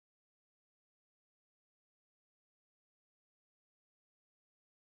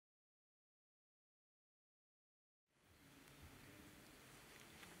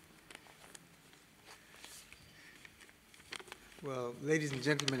Well, ladies and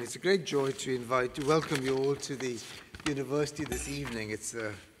gentlemen, it's a great joy to welcome you all to the university this evening. It's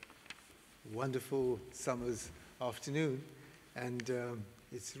a wonderful summer's afternoon, and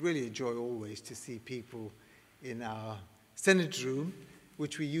it's really a joy always to see people in our Senate room,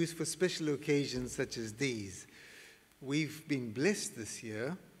 which we use for special occasions such as these. We've been blessed this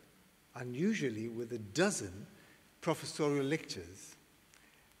year, unusually, with a dozen professorial lectures,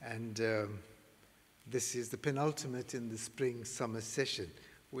 and this is the penultimate in the spring-summer session.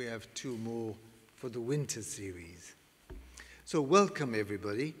 We have 2 more for the winter series. So welcome,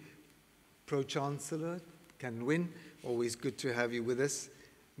 everybody. Pro-Chancellor Kanwin, always good to have you with us.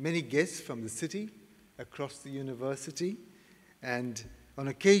 Many guests from the city, across the university. And on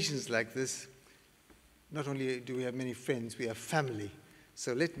occasions like this, not only do we have many friends, we have family.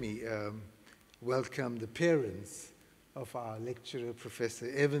 So let me welcome the parents of our lecturer, Professor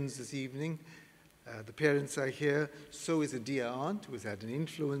Evans, this evening. The parents are here. So is a dear aunt who has had an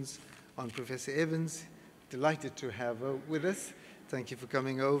influence on Professor Evans. Delighted to have her with us. Thank you for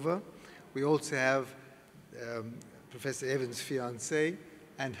coming over. We also have Professor Evans' fiancée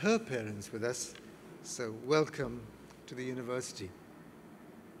and her parents with us. So welcome to the university.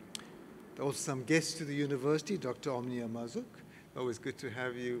 Also some guests to the university, Dr. Omnia Mazuk. Always good to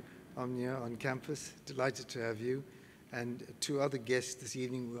have you, Omnia, on campus. Delighted to have you. And 2 other guests this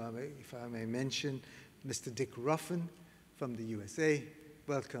evening, if I may mention, Mr. Dick Ruffin from the USA.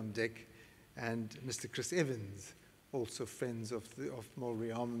 Welcome, Dick. And Mr. Chris Evans, also friends of more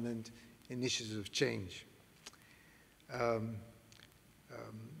rearmament initiatives of change. Mr.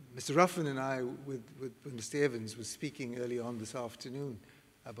 Ruffin and I, with Mr. Evans, was speaking early on this afternoon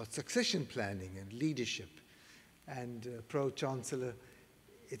about succession planning and leadership. And Pro-Chancellor,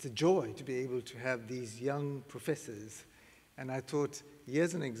 it's a joy to be able to have these young professors. And I thought,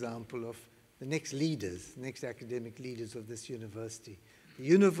 here's an example of the next leaders, next academic leaders of this university. The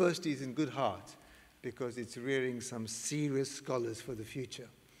university is in good heart because it's rearing some serious scholars for the future.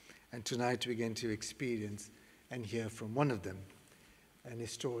 And tonight we're going to experience and hear from one of them, an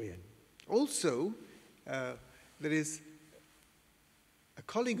historian. Also, there is a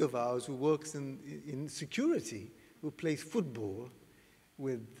colleague of ours who works in security, who plays football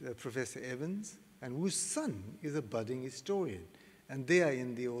with Professor Evans, and whose son is a budding historian. And they are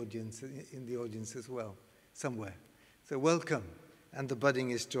in the audience as well, somewhere. So welcome, and the budding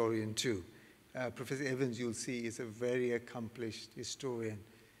historian too. Professor Evans, you'll see, is a very accomplished historian.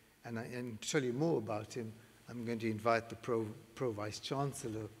 And to tell you more about him, I'm going to invite the Pro-Vice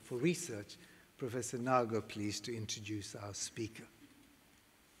Chancellor for Research, Professor Nagar, please, to introduce our speaker.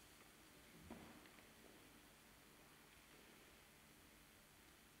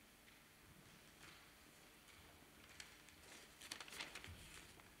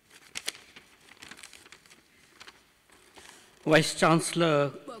 Vice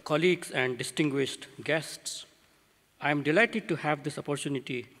Chancellor, colleagues, and distinguished guests, I am delighted to have this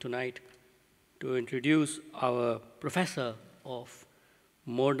opportunity tonight to introduce our Professor of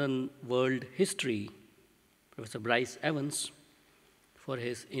Modern World History, Professor Bryce Evans, for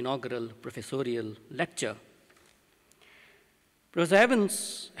his inaugural professorial lecture. Professor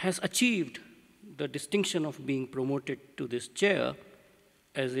Evans has achieved the distinction of being promoted to this chair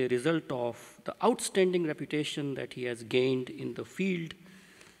as a result of the outstanding reputation that he has gained in the field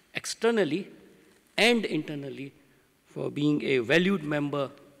externally and internally for being a valued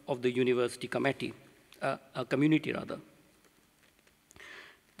member of the university community.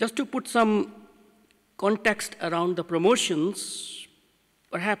 Just to put some context around the promotions,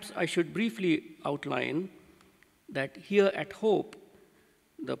 perhaps I should briefly outline that here at Hope,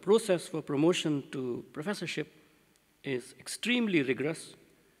 the process for promotion to professorship is extremely rigorous,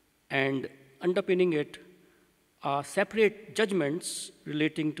 and underpinning it are separate judgments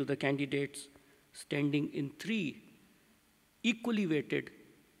relating to the candidates standing in 3 equally weighted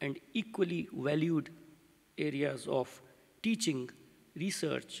and equally valued areas of teaching,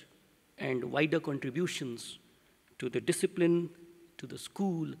 research, and wider contributions to the discipline, to the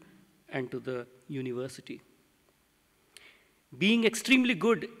school, and to the university. Being extremely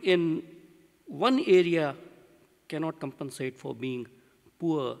good in one area cannot compensate for being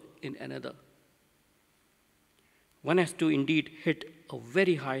poor in another. One has to indeed hit a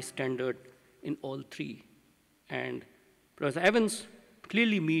very high standard in all 3, and Professor Evans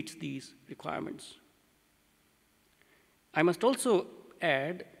clearly meets these requirements. I must also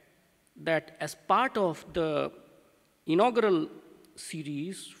add that as part of the inaugural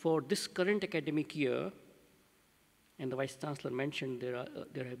series for this current academic year, and the Vice Chancellor mentioned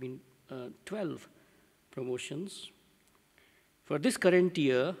there have been 12 promotions. For this current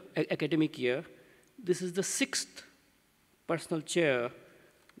year, academic year, this is the 6th personal chair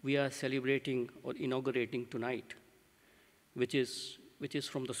we are celebrating or inaugurating tonight, which is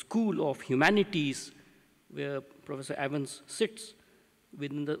from the School of Humanities, where Professor Evans sits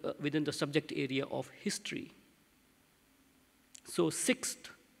within the subject area of history. So 6th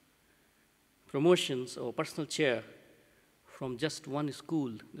promotions or personal chair from just one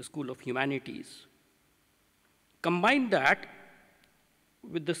school, the School of Humanities. Combine that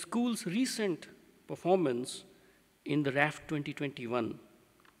with the school's recent performance in the RAF 2021,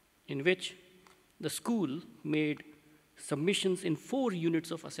 in which the school made submissions in 4 units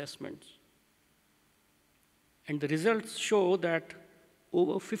of assessments. And the results show that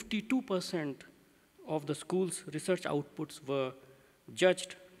over 52% of the school's research outputs were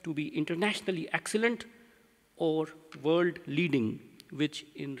judged to be internationally excellent or world leading, which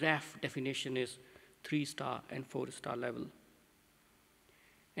in RAF definition is 3-star and 4-star level.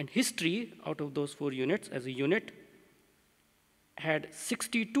 And history, out of those 4 units as a unit, had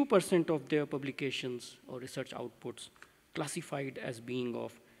 62% of their publications or research outputs classified as being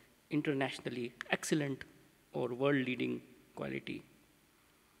of internationally excellent or world-leading quality.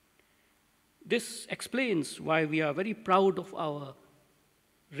 This explains why we are very proud of our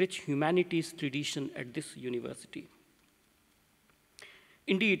rich humanities tradition at this university.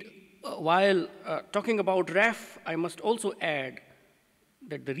 Indeed, while talking about RAF, I must also add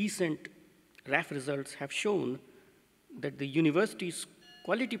that the recent RAF results have shown that the university's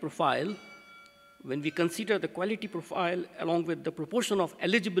quality profile, when we consider the quality profile along with the proportion of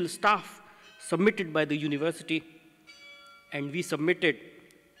eligible staff submitted by the university, and we submitted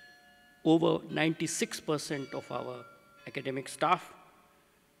over 96% of our academic staff.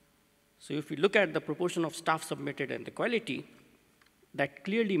 So if we look at the proportion of staff submitted and the quality, that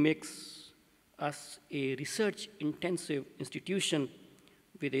clearly makes us a research-intensive institution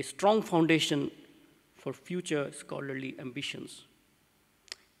with a strong foundation for future scholarly ambitions.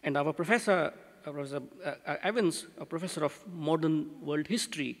 And our Professor Evans, a professor of modern world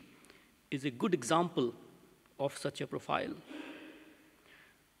history, is a good example of such a profile.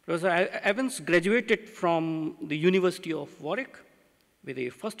 Professor Evans graduated from the University of Warwick with a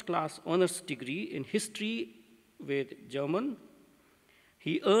first-class honors degree in history with German.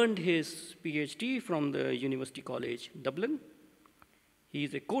 He earned his PhD from the University College Dublin. He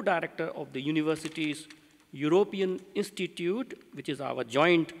is a co-director of the university's European Institute, which is our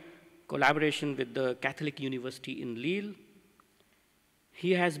joint collaboration with the Catholic University in Lille.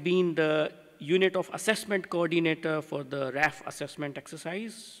 He has been the unit of assessment coordinator for the RAF assessment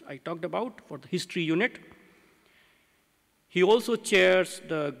exercise I talked about for the history unit. He also chairs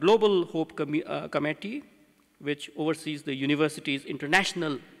the Global Hope Committee, which oversees the university's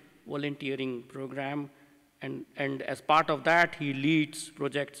international volunteering program. And as part of that, he leads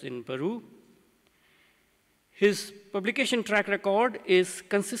projects in Peru. His publication track record is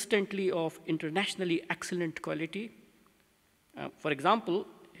consistently of internationally excellent quality. For example,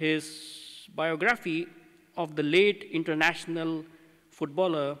 his biography of the late international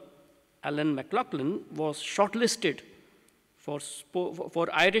footballer Alan McLaughlin was shortlisted for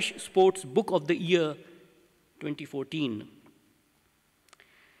Irish Sports Book of the Year 2014.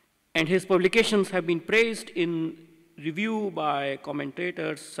 And his publications have been praised in review by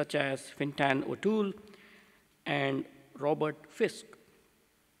commentators such as Fintan O'Toole and Robert Fisk.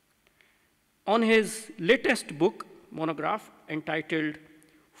 On his latest book, monograph entitled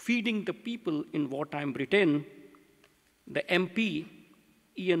Feeding the People in Wartime Britain, the MP,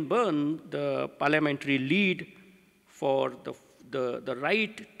 Ian Byrne, the parliamentary lead for the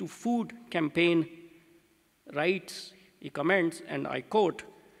Right to Food campaign, writes, he comments, and I quote,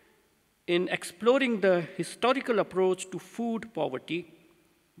 "In exploring the historical approach to food poverty,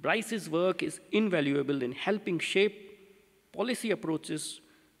 Bryce's work is invaluable in helping shape policy approaches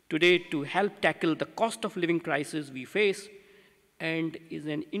today to help tackle the cost of living crisis we face and is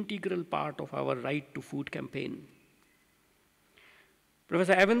an integral part of our Right to Food campaign."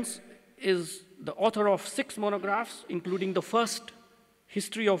 Professor Evans is the author of 6 monographs, including the first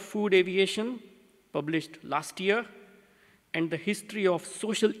History of Food Aviation, published last year, and the History of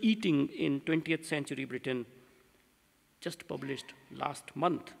Social Eating in 20th Century Britain, just published last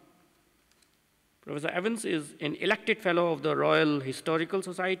month. Professor Evans is an elected fellow of the Royal Historical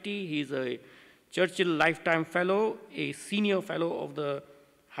Society. He's a Churchill Lifetime Fellow, a senior fellow of the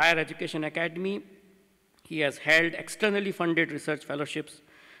Higher Education Academy. He has held externally funded research fellowships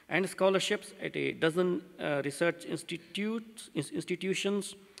and scholarships at a dozen research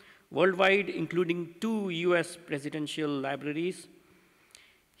institutions worldwide, including 2 US presidential libraries.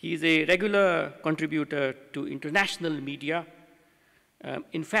 He is a regular contributor to international media.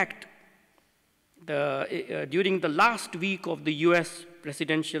 In fact, During the last week of the US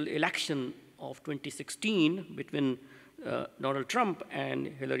presidential election of 2016 between Donald Trump and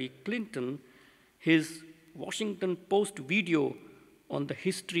Hillary Clinton, his Washington Post video on the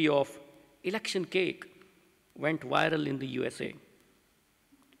history of election cake went viral in the USA.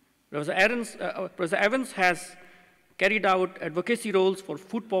 Professor Evans has carried out advocacy roles for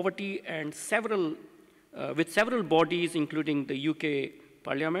food poverty and with several bodies, including the UK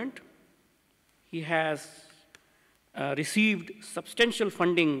Parliament. He has received substantial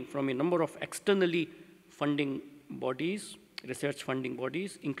funding from a number of externally funding bodies, research funding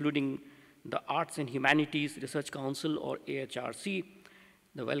bodies, including the Arts and Humanities Research Council, or AHRC,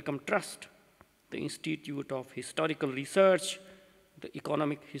 the Wellcome Trust, the Institute of Historical Research, the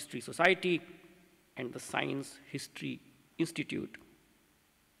Economic History Society, and the Science History Institute.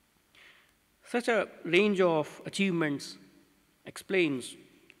 Such a range of achievements explains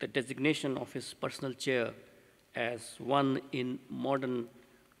the designation of his personal chair as one in modern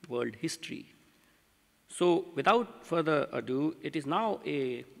world history. So without further ado, it is now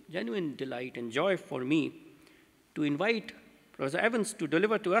a genuine delight and joy for me to invite Professor Evans to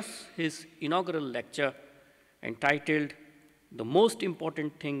deliver to us his inaugural lecture entitled "The Most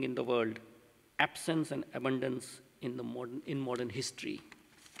Important Thing in the World, Absence and Abundance in Modern History."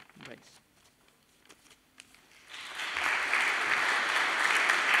 Bryce.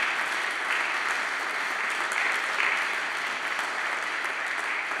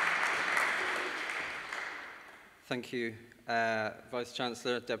 Thank you,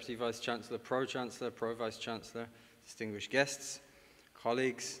 Vice-Chancellor, Deputy Vice-Chancellor, Pro-Chancellor, Pro-Vice-Chancellor, distinguished guests,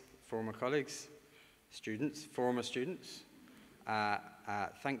 colleagues, former colleagues, students, former students.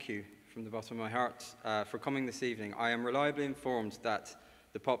 Thank you from the bottom of my heart for coming this evening. I am reliably informed that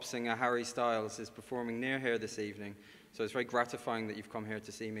the pop singer Harry Styles is performing near here this evening, so it's very gratifying that you've come here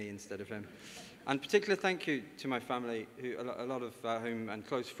to see me instead of him. And particular thank you to my family, who, a lot of whom and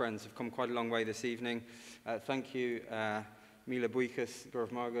close friends have come quite a long way this evening. Thank you, Mila Buikas, Gurv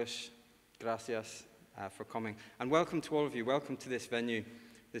Margus, gracias for coming. And welcome to all of you. Welcome to this venue,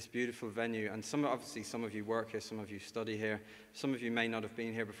 this beautiful venue. And obviously some of you work here, some of you study here. Some of you may not have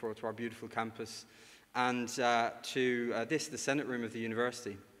been here before, to our beautiful campus. And to the Senate room of the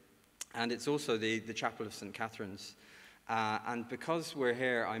university. And it's also the Chapel of St. Catherine's. And because we're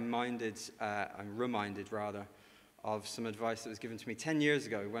here, I'm reminded rather, of some advice that was given to me 10 years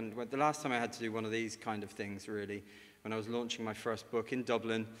ago, when the last time I had to do one of these kind of things, really, when I was launching my first book in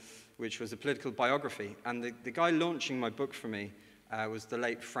Dublin, which was a political biography. And the guy launching my book for me was the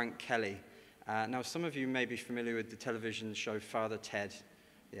late Frank Kelly. Now, some of you may be familiar with the television show Father Ted.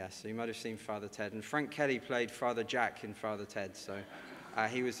 Yeah, so you might have seen Father Ted. And Frank Kelly played Father Jack in Father Ted, so...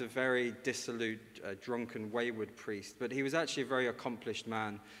 he was a very dissolute, drunken, wayward priest, but he was actually a very accomplished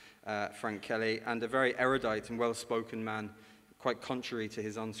man, Frank Kelly, and a very erudite and well-spoken man, quite contrary to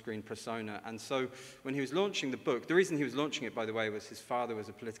his on-screen persona. And so when he was launching the book, the reason he was launching it, by the way, was his father was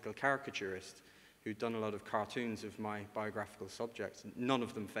a political caricaturist who'd done a lot of cartoons of my biographical subjects, none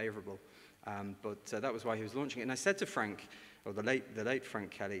of them favorable. But that was why he was launching it. And I said to Frank, or the late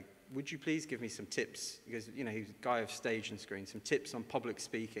Frank Kelly, would you please give me some tips? Because, you know, he was a guy of stage and screen, some tips on public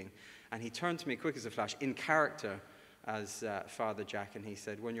speaking. And he turned to me quick as a flash, in character as Father Jack, and he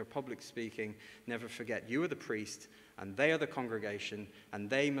said, when you're public speaking, never forget you are the priest, and they are the congregation, and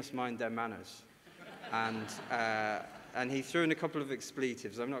they must mind their manners. And he threw in a couple of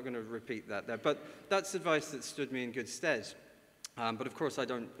expletives. I'm not going to repeat that there. But that's advice that stood me in good stead. But of course, I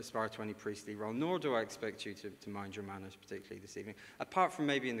don't aspire to any priestly role, nor do I expect you to mind your manners, particularly this evening, apart from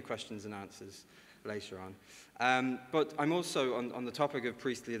maybe in the questions and answers later on. But I'm also, on the topic of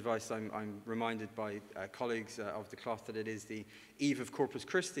priestly advice, I'm reminded by colleagues of the cloth that it is the eve of Corpus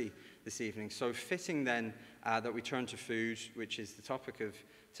Christi this evening. So fitting then that we turn to food, which is the topic of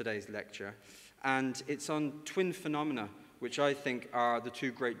today's lecture. And it's on twin phenomena, which I think are the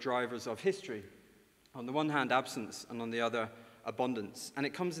two great drivers of history. On the one hand, absence, and on the other, abundance. And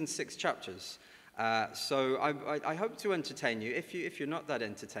it comes in 6 chapters. So I hope to entertain you. If you're not that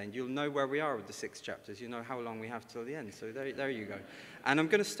entertained, you'll know where we are with the 6 chapters. You know how long we have till the end. So there you go. And I'm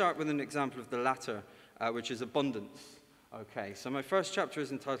going to start with an example of the latter, which is abundance. Okay, so my first chapter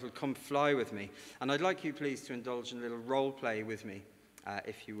is entitled Come Fly With Me. And I'd like you, please, to indulge in a little role play with me,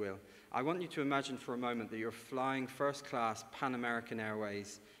 if you will. I want you to imagine for a moment that you're flying first-class Pan American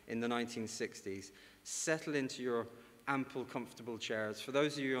Airways in the 1960s. Settle into your ample, comfortable chairs. For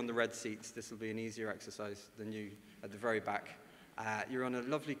those of you on the red seats, this will be an easier exercise than you at the very back. You're on a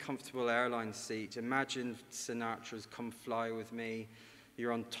lovely, comfortable airline seat. Imagine Sinatra's Come Fly With Me.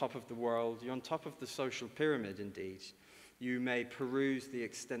 You're on top of the world. You're on top of the social pyramid, indeed. You may peruse the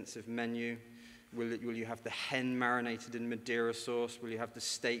extensive menu. Will you have the hen marinated in Madeira sauce? Will you have the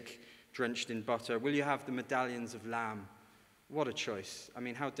steak drenched in butter? Will you have the medallions of lamb? What a choice. I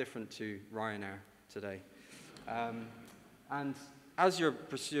mean, how different to Ryanair today. And as you're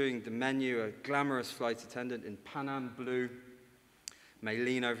pursuing the menu, a glamorous flight attendant in Pan Am blue may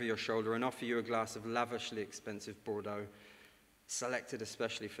lean over your shoulder and offer you a glass of lavishly expensive Bordeaux, selected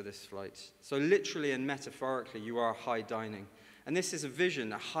especially for this flight. So literally and metaphorically, you are high dining. And this is a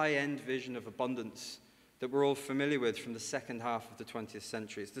vision, a high-end vision of abundance that we're all familiar with from the second half of the 20th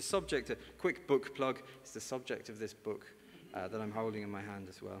century. It's the subject, a quick book plug, it's the subject of this book that I'm holding in my hand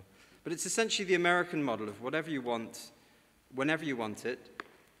as well. But it's essentially the American model of whatever you want, whenever you want it,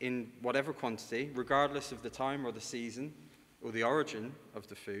 in whatever quantity, regardless of the time or the season or the origin of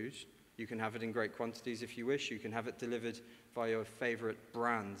the food. You can have it in great quantities if you wish. You can have it delivered via your favorite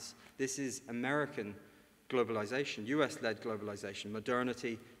brands. This is American globalization, US-led globalization,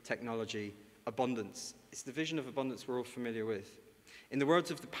 modernity, technology, abundance. It's the vision of abundance we're all familiar with. In the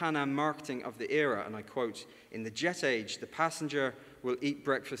words of the Pan Am marketing of the era, and I quote, "In the jet age, the passenger will eat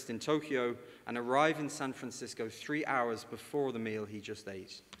breakfast in Tokyo and arrive in San Francisco 3 hours before the meal he just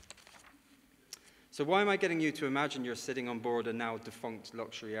ate." So why am I getting you to imagine you're sitting on board a now defunct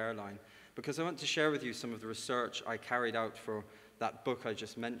luxury airline? Because I want to share with you some of the research I carried out for that book I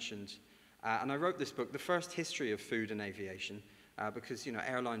just mentioned. And I wrote this book, The First History of Food and Aviation, because, you know,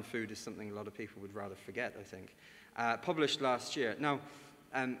 airline food is something a lot of people would rather forget, I think. Published last year. Now,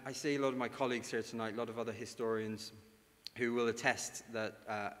 I see a lot of my colleagues here tonight, a lot of other historians who will attest that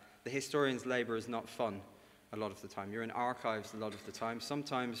the historian's labor is not fun a lot of the time. You're in archives a lot of the time,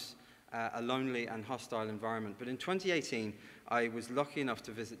 sometimes a lonely and hostile environment. But in 2018, I was lucky enough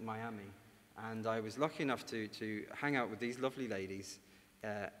to visit Miami, and I was lucky enough to hang out with these lovely ladies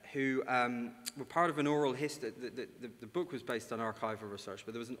who were part of an oral history. The book was based on archival research,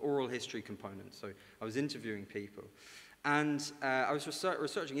 but there was an oral history component, so I was interviewing people. And I was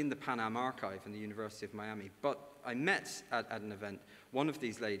researching in the Pan Am archive in the University of Miami, but I met at an event one of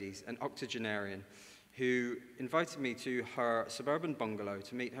these ladies, an octogenarian, who invited me to her suburban bungalow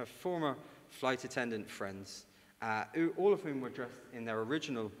to meet her former flight attendant friends, all of whom were dressed in their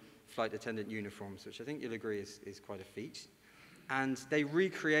original flight attendant uniforms, which I think you'll agree is quite a feat. And they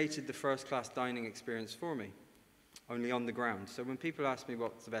recreated the first-class dining experience for me, only on the ground. So when people ask me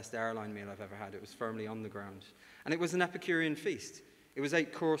what's the best airline meal I've ever had, it was firmly on the ground. And it was an Epicurean feast. It was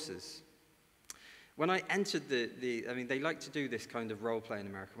 8 courses. When I entered I mean, they like to do this kind of role play in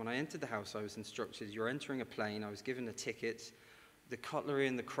America. When I entered the house, I was instructed, you're entering a plane. I was given a ticket. The cutlery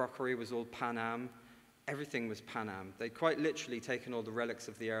and the crockery was all Pan Am. Everything was Pan Am. They'd quite literally taken all the relics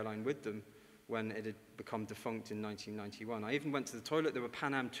of the airline with them when it had become defunct in 1991. I even went to the toilet. There were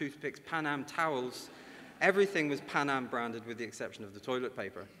Pan Am toothpicks, Pan Am towels. Everything was Pan Am branded with the exception of the toilet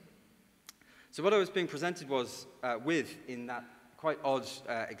paper. So what I was being presented with in that quite odd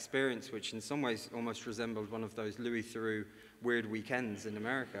experience, which in some ways almost resembled one of those Louis Theroux weird weekends in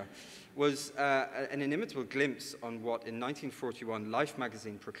America, was an inimitable glimpse on what in 1941 Life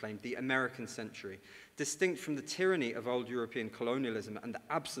magazine proclaimed the American century, distinct from the tyranny of old European colonialism and the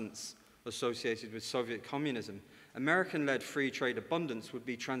absence associated with Soviet communism. American-led free trade abundance would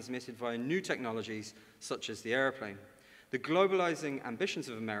be transmitted via new technologies such as the airplane. The globalizing ambitions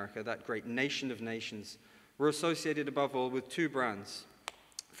of America, that great nation of nations, were associated above all with 2 brands.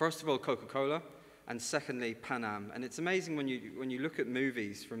 First of all, Coca-Cola, and secondly, Pan Am. And it's amazing when you look at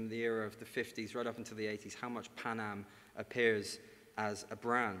movies from the era of the 50s right up until the 80s, how much Pan Am appears as a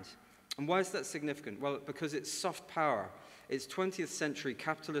brand. And why is that significant? Well, because it's soft power. It's 20th century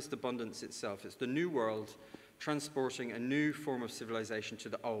capitalist abundance itself. It's the new world transporting a new form of civilization to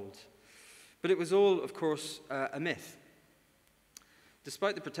the old. But it was all, of course, a myth.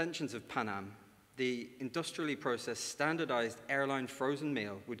 Despite the pretensions of Pan Am, the industrially processed, standardized airline frozen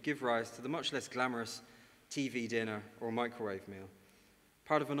meal would give rise to the much less glamorous TV dinner or microwave meal,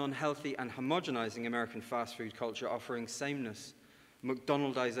 part of an unhealthy and homogenizing American fast food culture offering sameness,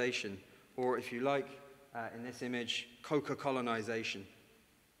 McDonaldization, or if you like, in this image, Coca-colonization.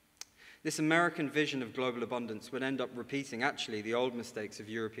 This American vision of global abundance would end up repeating, actually, the old mistakes of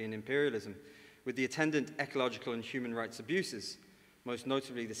European imperialism, with the attendant ecological and human rights abuses, most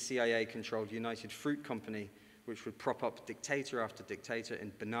notably the CIA-controlled United Fruit Company, which would prop up dictator after dictator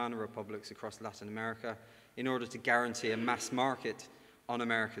in banana republics across Latin America in order to guarantee a mass market on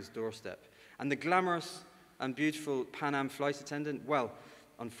America's doorstep. And the glamorous and beautiful Pan Am flight attendant, well,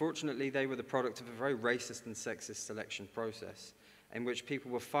 unfortunately, they were the product of a very racist and sexist selection process in which people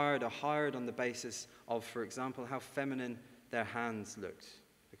were fired or hired on the basis of, for example, how feminine their hands looked,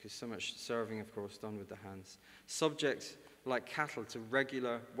 because so much serving, of course, done with the hands. Subject like cattle to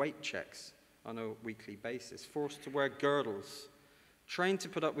regular weight checks on a weekly basis, forced to wear girdles, trained to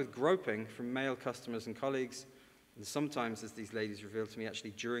put up with groping from male customers and colleagues, and sometimes, as these ladies revealed to me,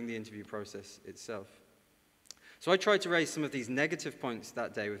 actually during the interview process itself. So I tried to raise some of these negative points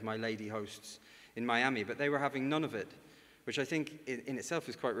that day with my lady hosts in Miami, but they were having none of it, which I think in itself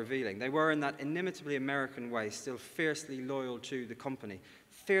is quite revealing. They were, in that inimitably American way, still fiercely loyal to the company,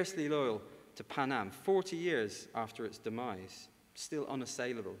 fiercely loyal to Pan Am, 40 years after its demise, still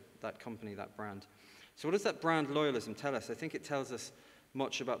unassailable, that company, that brand. So what does that brand loyalism tell us? I think it tells us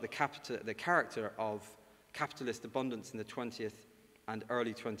much about the character of capitalist abundance in the 20th and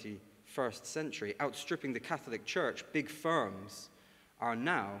early 21st century. Outstripping the Catholic Church, big firms are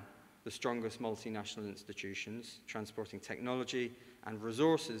now the strongest multinational institutions, transporting technology and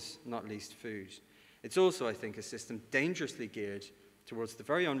resources, not least food. It's also, I think, a system dangerously geared towards the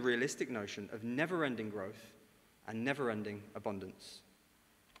very unrealistic notion of never-ending growth and never-ending abundance.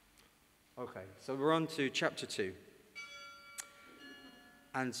 Okay, so we're on to chapter 2.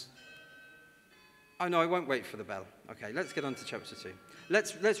 And oh no, I won't wait for the bell. Okay, let's get on to chapter 2.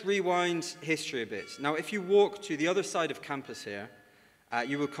 Let's rewind history a bit. Now, if you walk to the other side of campus here,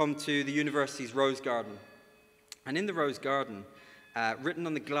 you will come to the university's Rose Garden. And in the Rose Garden, written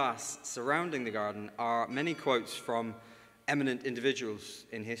on the glass surrounding the garden, are many quotes from eminent individuals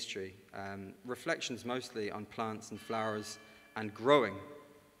in history, reflections mostly on plants and flowers and growing,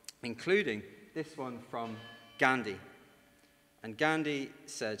 including this one from Gandhi. And Gandhi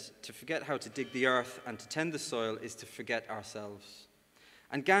said, "To forget how to dig the earth and to tend the soil is to forget ourselves."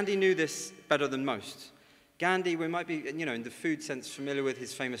 And Gandhi knew this better than most. Gandhi, we might be, in the food sense, familiar with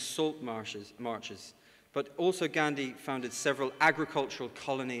his famous salt marches, but also Gandhi founded several agricultural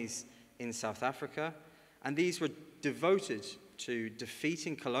colonies in South Africa, and these were devoted to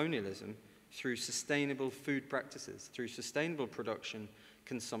defeating colonialism through sustainable food practices, through sustainable production,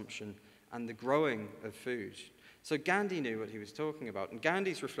 consumption, and the growing of food. So Gandhi knew what he was talking about, and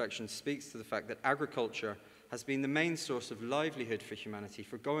Gandhi's reflection speaks to the fact that agriculture has been the main source of livelihood for humanity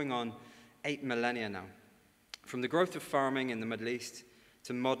for going on 8 millennia now. From the growth of farming in the Middle East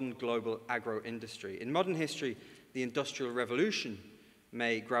to modern global agro-industry. In modern history, the Industrial Revolution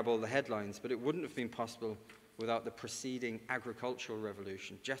may grab all the headlines, but it wouldn't have been possible without the preceding agricultural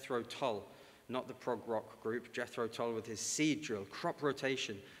revolution. Jethro Tull, not the prog rock group, Jethro Tull with his seed drill, crop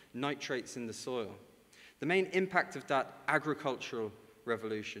rotation, nitrates in the soil. The main impact of that agricultural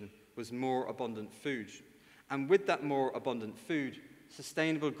revolution was more abundant food. And with that more abundant food,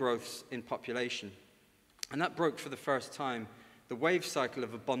 sustainable growths in population. And that broke for the first time the wave cycle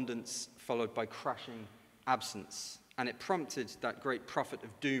of abundance followed by crashing absence. And it prompted that great prophet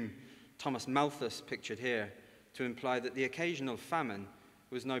of doom, Thomas Malthus, pictured here, to imply that the occasional famine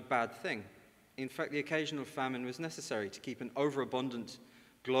was no bad thing. In fact, the occasional famine was necessary to keep an overabundant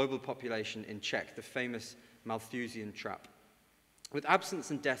global population in check, the famous Malthusian trap. With absence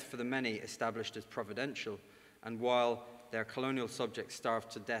and death for the many established as providential, and while their colonial subjects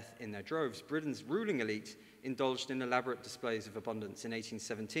starved to death in their droves, Britain's ruling elite indulged in elaborate displays of abundance. In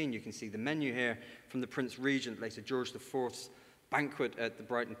 1817, you can see the menu here from the Prince Regent, later George IV's banquet at the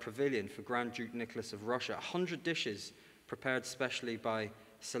Brighton Pavilion for Grand Duke Nicholas of Russia. 100 dishes prepared specially by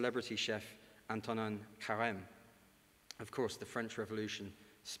celebrity chef Antonin Carême. Of course, the French Revolution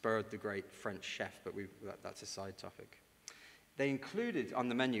spurred the great French chef, but that's a side topic. They included on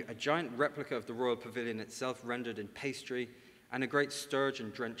the menu a giant replica of the Royal Pavilion itself, rendered in pastry, and a great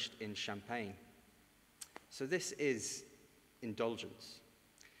sturgeon drenched in champagne. So this is indulgence.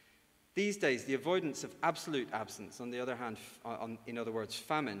 These days, the avoidance of absolute absence, on the other hand, in other words,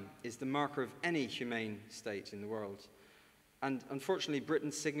 famine, is the marker of any humane state in the world. And unfortunately,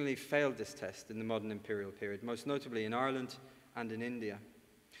 Britain signally failed this test in the modern imperial period, most notably in Ireland and in India.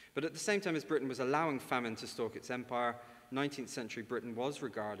 But at the same time as Britain was allowing famine to stalk its empire, 19th century Britain was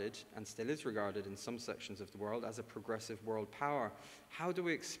regarded, and still is regarded in some sections of the world, as a progressive world power. How do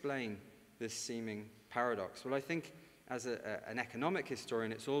we explain this seeming paradox? Well, I think as an economic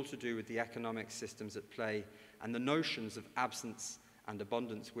historian, it's all to do with the economic systems at play and the notions of absence and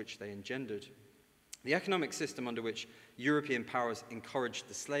abundance which they engendered. The economic system under which European powers encouraged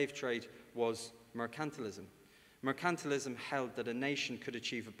the slave trade was mercantilism. Mercantilism held that a nation could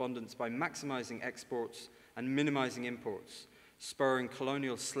achieve abundance by maximizing exports and minimizing imports, spurring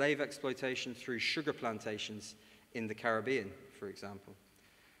colonial slave exploitation through sugar plantations in the Caribbean, for example.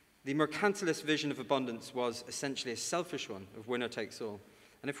 The mercantilist vision of abundance was essentially a selfish one of winner takes all.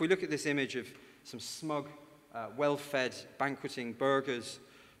 And if we look at this image of some smug, well-fed, banqueting burghers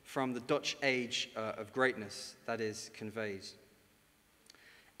from the Dutch age of greatness, that is conveyed.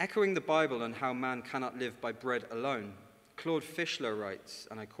 Echoing the Bible on how man cannot live by bread alone, Claude Fischler writes,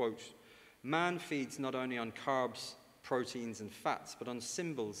 and I quote, Man feeds not only on carbs, proteins, and fats, but on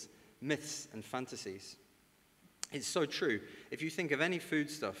symbols, myths, and fantasies. It's so true. If you think of any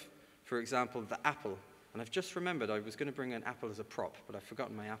foodstuff, for example, the apple, and I've just remembered I was going to bring an apple as a prop, but I've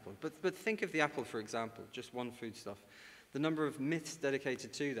forgotten my apple. But think of the apple, for example, just one foodstuff. The number of myths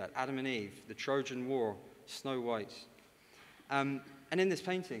dedicated to that, Adam and Eve, the Trojan War, Snow White. And in this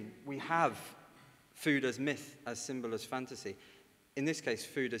painting, we have food as myth, as symbol, as fantasy. In this case,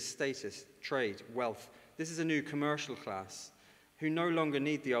 food as status, trade, wealth. This is a new commercial class who no longer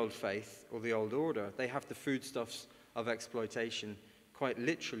need the old faith or the old order. They have the foodstuffs of exploitation quite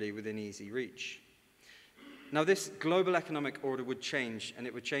literally within easy reach. Now, this global economic order would change, and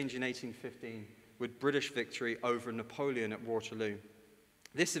it would change in 1815 with British victory over Napoleon at Waterloo.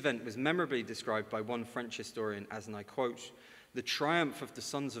 This event was memorably described by one French historian as, and I quote, "the triumph of the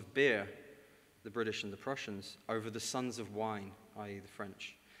sons of beer," the British and the Prussians, "over the sons of wine," i.e. the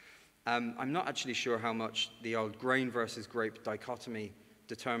French. I'm not actually sure how much the old grain versus grape dichotomy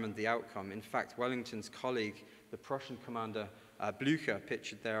determined the outcome. In fact, Wellington's colleague, the Prussian commander Blücher,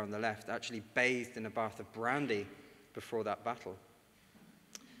 pictured there on the left, actually bathed in a bath of brandy before that battle.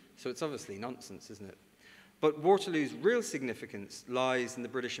 So it's obviously nonsense, isn't it? But Waterloo's real significance lies in the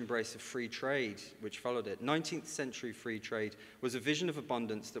British embrace of free trade, which followed it. 19th century free trade was a vision of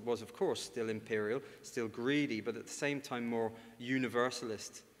abundance that was, of course, still imperial, still greedy, but at the same time more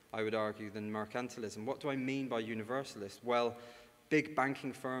universalist, I would argue, than mercantilism. What do I mean by universalist? Well, big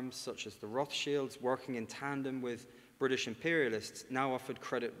banking firms such as the Rothschilds, working in tandem with British imperialists, now offered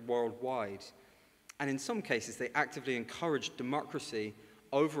credit worldwide. And in some cases, they actively encouraged democracy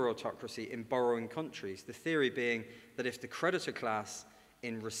over autocracy in borrowing countries, the theory being that if the creditor class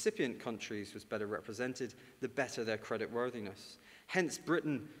in recipient countries was better represented, the better their creditworthiness. Hence,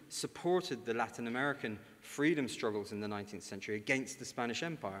 Britain supported the Latin American freedom struggles in the 19th century against the Spanish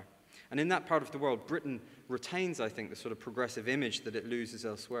Empire. And in that part of the world, Britain retains, I think, the sort of progressive image that it loses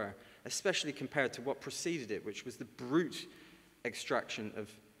elsewhere, especially compared to what preceded it, which was the brute extraction of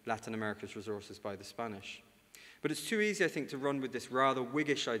Latin America's resources by the Spanish. But it's too easy, I think, to run with this rather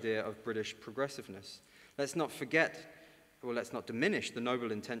Whiggish idea of British progressiveness. Let's not forget, or let's not diminish the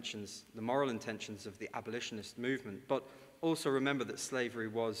noble intentions, the moral intentions of the abolitionist movement, but also remember that slavery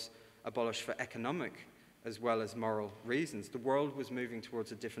was abolished for economic as well as moral reasons. The world was moving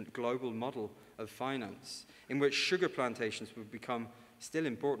towards a different global model of finance, in which sugar plantations would become still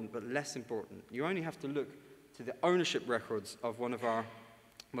important, but less important. You only have to look to the ownership records of one of our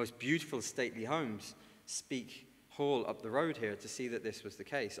most beautiful stately homes, Speke Hall up the road here, to see that this was the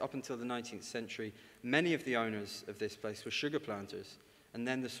case. Up until the 19th century, many of the owners of this place were sugar planters, and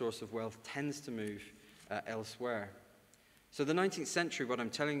then the source of wealth tends to move elsewhere. So the 19th century, what I'm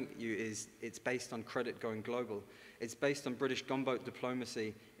telling you is it's based on credit going global. It's based on British gunboat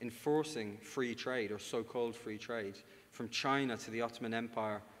diplomacy enforcing free trade, or so-called free trade, from China to the Ottoman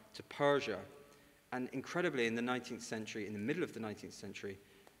Empire to Persia. And incredibly, in the 19th century, in the middle of the 19th century,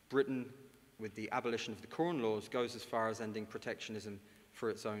 Britain, with the abolition of the Corn Laws, goes as far as ending protectionism for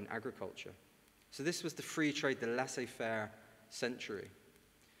its own agriculture. So this was the free trade, the laissez-faire century.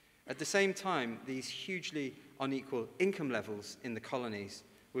 At the same time, these hugely unequal income levels in the colonies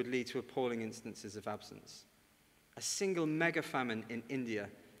would lead to appalling instances of absence. A single mega famine in India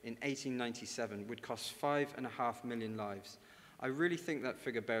in 1897 would cost 5.5 million lives. I really think that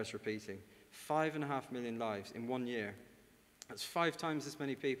figure bears repeating. 5.5 million lives in 1 year. That's 5 times as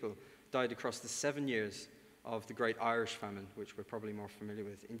many people died across the 7 years of the Great Irish Famine, which we're probably more familiar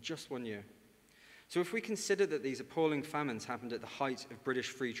with, in just 1 year. So if we consider that these appalling famines happened at the height of British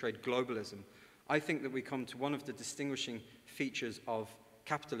free trade globalism, I think that we come to one of the distinguishing features of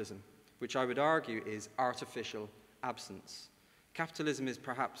capitalism, which I would argue is artificial absence. Capitalism is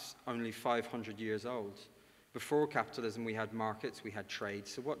perhaps only 500 years old. Before capitalism, we had markets, we had trade.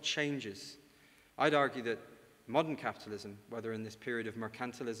 So what changes? I'd argue that modern capitalism, whether in this period of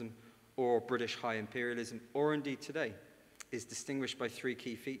mercantilism or British high imperialism, or indeed today, is distinguished by 3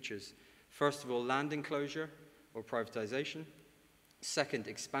 key features. First of all, land enclosure or privatization. Second,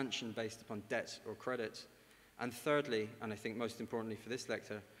 expansion based upon debt or credit. And thirdly, and I think most importantly for this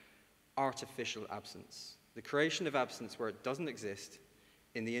lecture, artificial absence. The creation of absence where it doesn't exist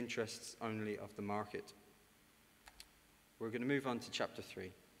in the interests only of the market. We're going to move on to chapter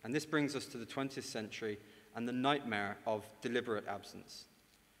 3. And this brings us to the 20th century and the nightmare of deliberate absence.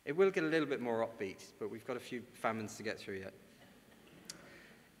 It will get a little bit more upbeat, but we've got a few famines to get through yet.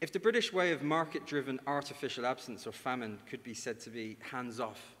 If the British way of market-driven artificial absence or famine could be said to be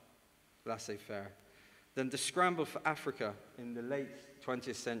hands-off, laissez-faire, then the scramble for Africa in the late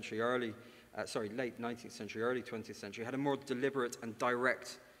 19th century, early 20th century had a more deliberate and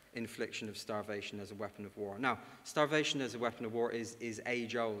direct infliction of starvation as a weapon of war. Now, starvation as a weapon of war is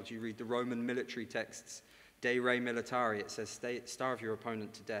age-old. You read the Roman military texts, De Re Militari, it says, starve your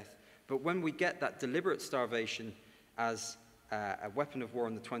opponent to death. But when we get that deliberate starvation as a weapon of war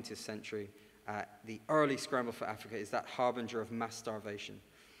in the 20th century, the early scramble for Africa is that harbinger of mass starvation.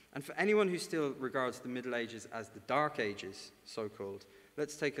 And for anyone who still regards the Middle Ages as the Dark Ages, so-called,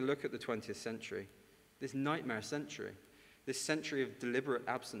 let's take a look at the 20th century, this nightmare century, this century of deliberate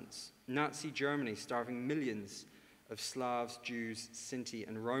absence. Nazi Germany starving millions of Slavs, Jews, Sinti,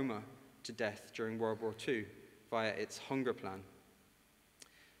 and Roma to death during World War II via its hunger plan.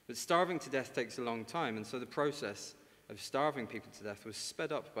 But starving to death takes a long time, and so the process of starving people to death was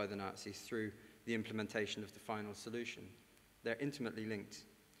sped up by the Nazis through the implementation of the final solution. They're intimately linked.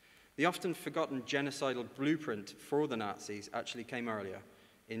 The often forgotten genocidal blueprint for the Nazis actually came earlier,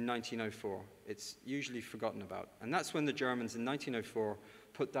 in 1904. It's usually forgotten about. And that's when the Germans in 1904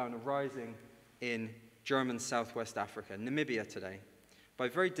 put down a rising in German Southwest Africa, Namibia today, by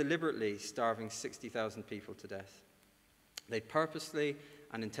very deliberately starving 60,000 people to death. They purposely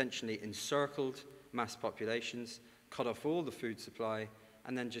and intentionally encircled mass populations, cut off all the food supply,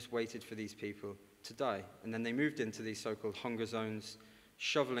 and then just waited for these people to die. And then they moved into these so-called hunger zones,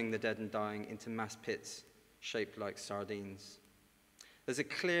 shoveling the dead and dying into mass pits shaped like sardines. There's a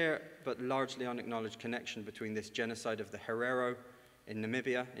clear but largely unacknowledged connection between this genocide of the Herero in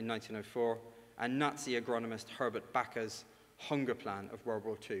Namibia in 1904 and Nazi agronomist Herbert Backer's hunger plan of World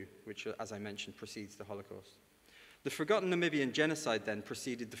War II, which, as I mentioned, precedes the Holocaust. The forgotten Namibian genocide then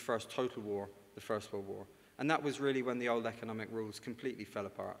preceded the first total war, the First World War, and that was really when the old economic rules completely fell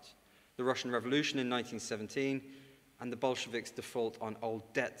apart. The Russian Revolution in 1917 and the Bolsheviks' default on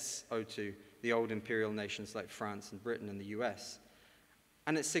old debts owed to the old imperial nations like France and Britain and the US.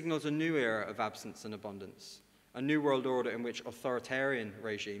 And it signals a new era of absence and abundance, a new world order in which authoritarian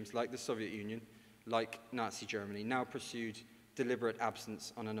regimes like the Soviet Union, like Nazi Germany, now pursued deliberate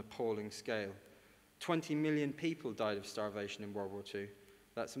absence on an appalling scale. 20 million people died of starvation in World War II.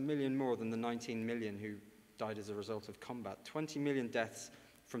 That's 1 million more than the 19 million who died as a result of combat. 20 million deaths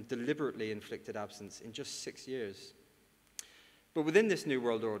from deliberately inflicted absence in just 6 years. But within this new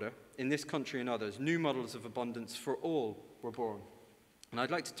world order, in this country and others, new models of abundance for all were born. And I'd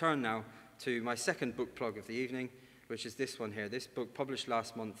like to turn now to my second book plug of the evening, which is this one here. This book published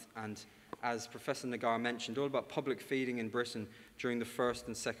last month, and as Professor Nagar mentioned, all about public feeding in Britain during the First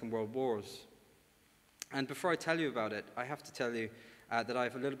and Second World Wars. And before I tell you about it, I have to tell you that I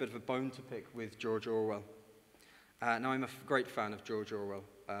have a little bit of a bone to pick with George Orwell. Now, I'm a great fan of George Orwell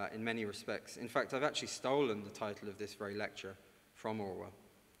in many respects. In fact, I've actually stolen the title of this very lecture from Orwell.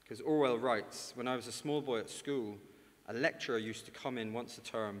 Because Orwell writes, when I was a small boy at school, a lecturer used to come in once a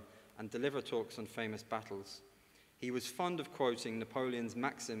term and deliver talks on famous battles. He was fond of quoting Napoleon's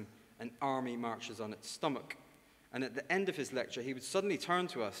maxim, "An army marches on its stomach." And at the end of his lecture, he would suddenly turn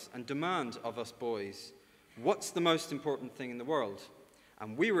to us and demand of us boys, "What's the most important thing in the world?"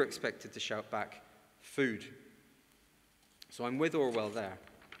 And we were expected to shout back, "Food." So I'm with Orwell there.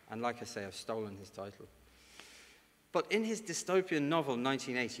 And like I say, I've stolen his title. But in his dystopian novel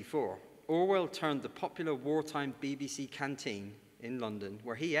 1984, Orwell turned the popular wartime BBC canteen in London,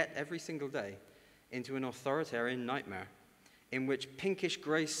 where he ate every single day, into an authoritarian nightmare in which pinkish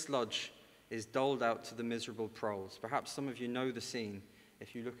grey sludge is doled out to the miserable proles. Perhaps some of you know the scene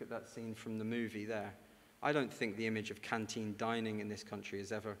if you look at that scene from the movie there. I don't think the image of canteen dining in this country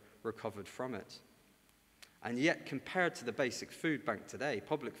has ever recovered from it. And yet, compared to the basic food bank today,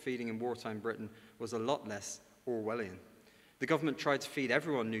 public feeding in wartime Britain was a lot less Orwellian. The government tried to feed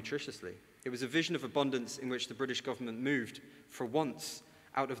everyone nutritiously. It was a vision of abundance in which the British government moved, for once,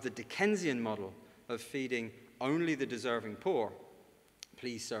 out of the Dickensian model of feeding only the deserving poor,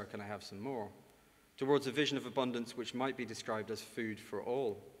 "Please, sir, can I have some more?" towards a vision of abundance which might be described as food for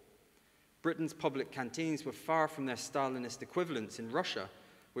all. Britain's public canteens were far from their Stalinist equivalents in Russia,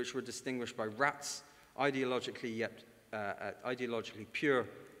 which were distinguished by rats, ideologically pure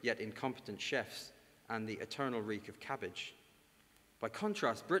yet incompetent chefs, and the eternal reek of cabbage. By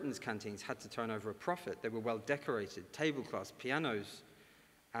contrast, Britain's canteens had to turn over a profit. They were well decorated, tablecloths, pianos,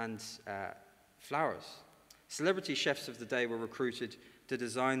 and flowers. Celebrity chefs of the day were recruited to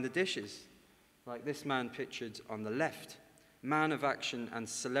design the dishes, like this man pictured on the left, man of action and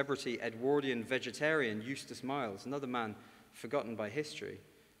celebrity Edwardian vegetarian Eustace Miles, another man forgotten by history,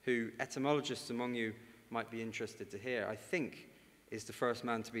 who etymologists among you might be interested to hear, I think is the first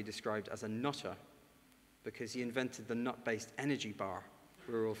man to be described as a nutter, because he invented the nut-based energy bar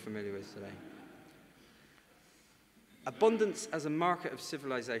we're all familiar with today. Abundance as a marker of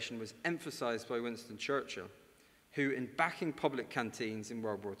civilization was emphasized by Winston Churchill, who, in backing public canteens in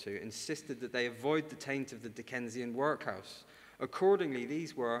World War II, insisted that they avoid the taint of the Dickensian workhouse. Accordingly,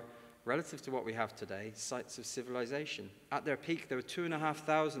 these were, relative to what we have today, sites of civilization. At their peak, there were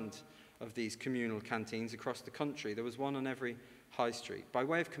 2,500 of these communal canteens across the country. There was one on every high street. By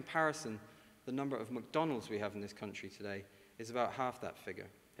way of comparison, the number of McDonald's we have in this country today is about half that figure.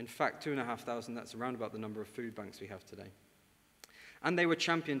 In fact, 2,500, that's around about the number of food banks we have today. And they were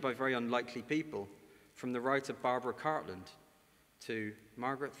championed by very unlikely people, from the writer Barbara Cartland to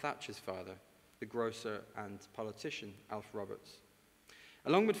Margaret Thatcher's father, the grocer and politician Alf Roberts.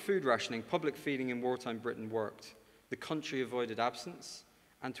 Along with food rationing, public feeding in wartime Britain worked. The country avoided absence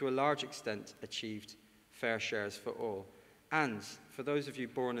and to a large extent achieved fair shares for all. And for those of you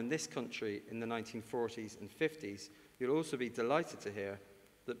born in this country in the 1940s and 50s, you'll also be delighted to hear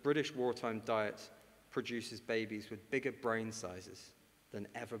that British wartime diet produces babies with bigger brain sizes than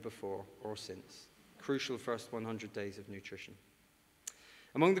ever before or since. Crucial first 100 days of nutrition.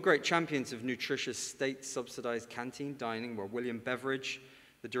 Among the great champions of nutritious state-subsidized canteen dining were William Beveridge,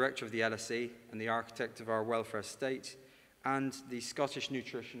 the director of the LSE and the architect of our welfare state, and the Scottish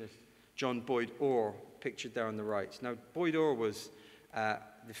nutritionist John Boyd Orr, pictured there on the right. Now, Boyd Orr was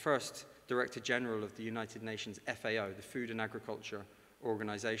the first Director General of the United Nations FAO, the Food and Agriculture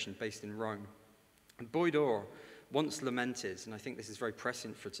Organization based in Rome. And Boyd Orr once lamented, and I think this is very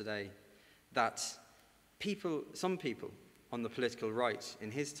prescient for today, that some people on the political right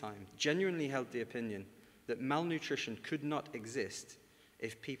in his time genuinely held the opinion that malnutrition could not exist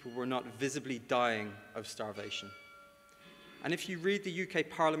if people were not visibly dying of starvation. And if you read the UK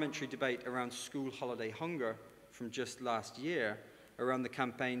parliamentary debate around school holiday hunger from just last year, around the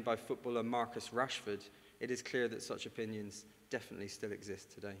campaign by footballer Marcus Rashford, it is clear that such opinions definitely still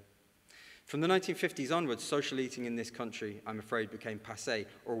exist today. From the 1950s onwards, social eating in this country, I'm afraid, became passé,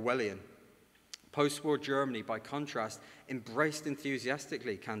 Orwellian. Post-war Germany, by contrast, embraced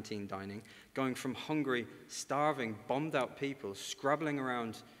enthusiastically canteen dining, going from hungry, starving, bombed-out people scrabbling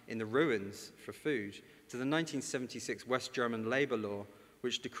around in the ruins for food, to the 1976 West German labor law,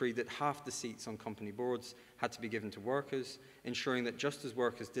 which decreed that half the seats on company boards had to be given to workers, ensuring that just as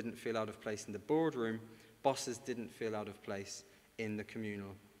workers didn't feel out of place in the boardroom, bosses didn't feel out of place in the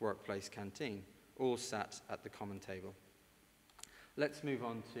communal workplace canteen. All sat at the common table. Let's move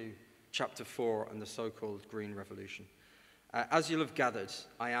on to Chapter 4 and the so-called Green Revolution. As you'll have gathered,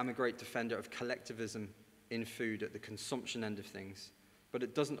 I am a great defender of collectivism in food at the consumption end of things, but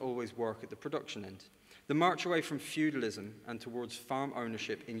it doesn't always work at the production end. The march away from feudalism and towards farm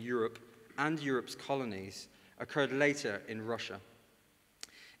ownership in Europe and Europe's colonies occurred later in Russia.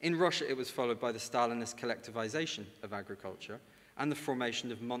 In Russia, it was followed by the Stalinist collectivization of agriculture and the formation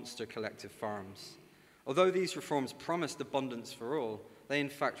of monster collective farms. Although these reforms promised abundance for all, they in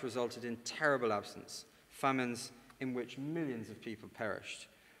fact resulted in terrible absence, famines in which millions of people perished.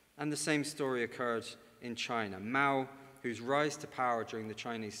 And the same story occurred in China. Mao, whose rise to power during the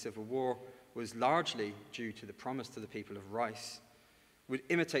Chinese Civil War was largely due to the promise to the people of rice, would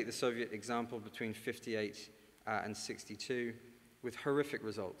imitate the Soviet example between 58 and 62 with horrific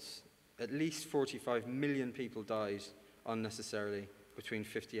results. At least 45 million people died unnecessarily between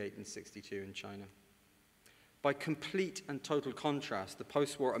 58 and 62 in China. By complete and total contrast, the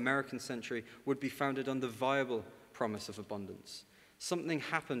post-war American century would be founded on the viable promise of abundance. Something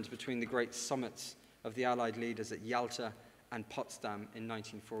happened between the great summits of the Allied leaders at Yalta and Potsdam in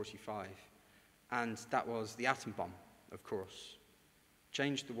 1945, and that was the atom bomb, of course.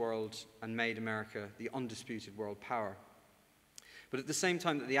 Changed the world and made America the undisputed world power. But at the same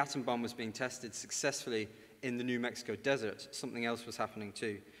time that the atom bomb was being tested successfully in the New Mexico desert, something else was happening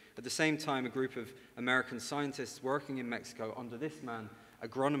too. At the same time, a group of American scientists working in Mexico under this man,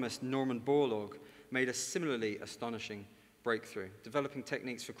 agronomist Norman Borlaug, made a similarly astonishing breakthrough, developing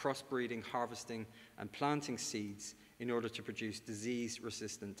techniques for crossbreeding, harvesting, and planting seeds in order to produce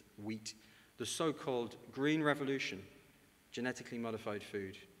disease-resistant wheat. The so-called Green Revolution, genetically modified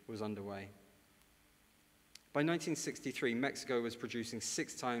food, was underway. By 1963, Mexico was producing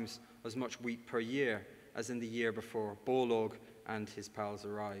 6 times as much wheat per year as in the year before Borlaug and his pals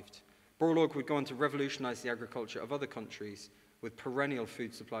arrived. Borlaug would go on to revolutionize the agriculture of other countries with perennial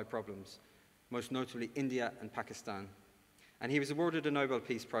food supply problems, most notably India and Pakistan. And he was awarded a Nobel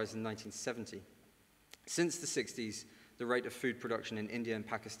Peace Prize in 1970. Since the 60s, the rate of food production in India and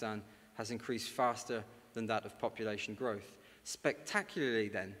Pakistan has increased faster than that of population growth. Spectacularly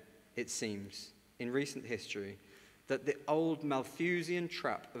then, it seems, in recent history, that the old Malthusian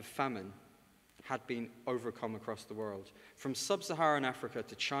trap of famine had been overcome across the world. From sub-Saharan Africa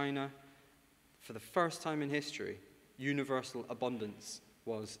to China, for the first time in history, universal abundance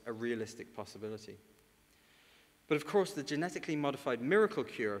was a realistic possibility. But of course, the genetically modified miracle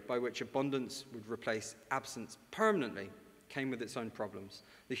cure by which abundance would replace absence permanently came with its own problems,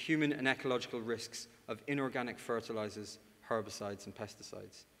 the human and ecological risks of inorganic fertilizers, herbicides, and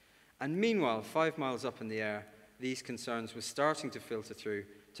pesticides. And meanwhile, 5 miles up in the air, these concerns were starting to filter through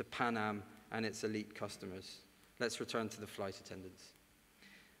to Pan Am and its elite customers. Let's return to the flight attendants.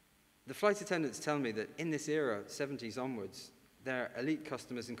 The flight attendants tell me that in this era, 70s onwards, their elite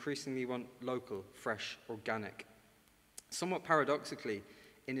customers increasingly want local, fresh, organic. Somewhat paradoxically,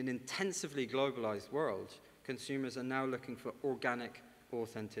 in an intensively globalized world, consumers are now looking for organic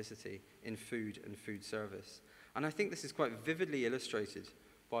authenticity in food and food service. And I think this is quite vividly illustrated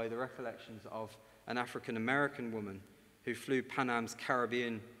by the recollections of an African-American woman who flew Pan Am's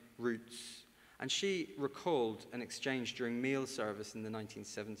Caribbean routes. And she recalled an exchange during meal service in the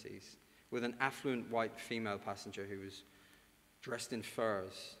 1970s with an affluent white female passenger who was dressed in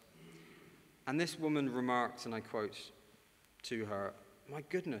furs. And this woman remarked, and I quote to her, "My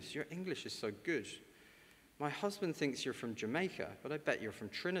goodness, your English is so good. My husband thinks you're from Jamaica, but I bet you're from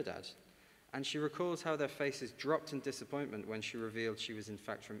Trinidad." And she recalls how their faces dropped in disappointment when she revealed she was in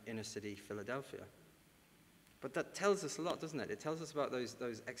fact from inner city Philadelphia. But that tells us a lot, doesn't it? It tells us about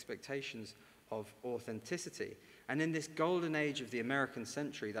those expectations of authenticity. And in this golden age of the American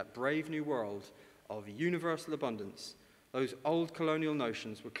century, that brave new world of universal abundance, those old colonial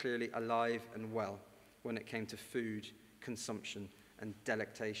notions were clearly alive and well when it came to food, consumption, and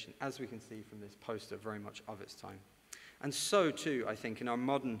delectation, as we can see from this poster, very much of its time. And so, too, I think, in our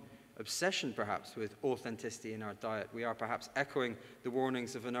modern obsession, perhaps, with authenticity in our diet, we are perhaps echoing the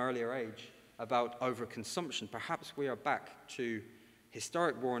warnings of an earlier age about overconsumption. Perhaps we are back to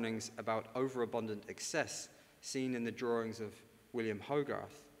historic warnings about overabundant excess seen in the drawings of William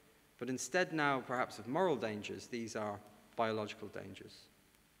Hogarth. But instead now, perhaps, of moral dangers, these are biological dangers.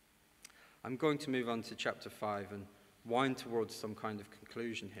 I'm going to move on to chapter 5 and wind towards some kind of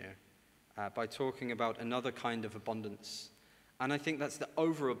conclusion here by talking about another kind of abundance. And I think that's the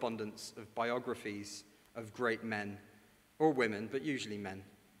overabundance of biographies of great men, or women, but usually men,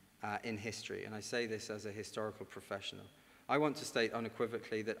 in history. And I say this as a historical professional. I want to state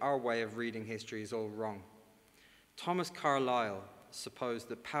unequivocally that our way of reading history is all wrong. Thomas Carlyle supposed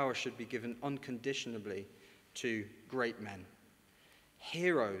that power should be given unconditionally to great men,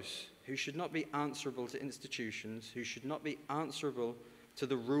 heroes who should not be answerable to institutions, who should not be answerable to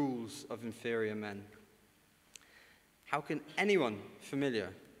the rules of inferior men. How can anyone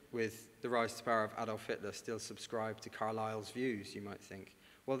familiar with the rise to power of Adolf Hitler still subscribe to Carlyle's views, you might think?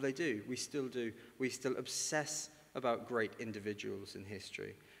 Well, they do. We still do. We still obsess about great individuals in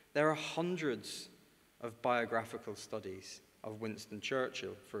history. There are hundreds of biographical studies of Winston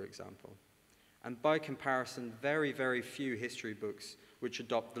Churchill, for example. And by comparison, very, very few history books which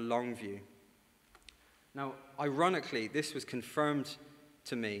adopt the long view. Now, ironically, this was confirmed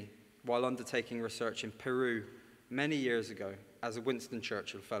to me while undertaking research in Peru many years ago as a Winston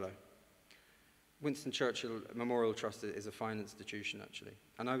Churchill Fellow. Winston Churchill Memorial Trust is a fine institution, actually.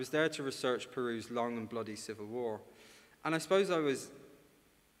 And I was there to research Peru's long and bloody civil war. And I suppose I was,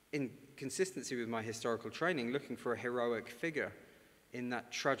 in consistency with my historical training, looking for a heroic figure in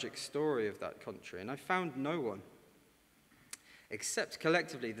that tragic story of that country. And I found no one, except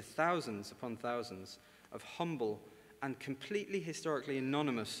collectively the thousands upon thousands of humble and completely historically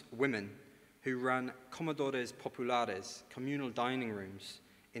anonymous women who ran comedores populares, communal dining rooms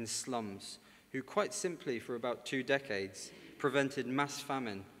in slums, who quite simply for about 2 decades prevented mass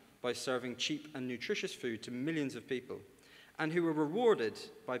famine by serving cheap and nutritious food to millions of people, and who were rewarded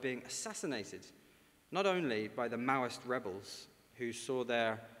by being assassinated, not only by the Maoist rebels who saw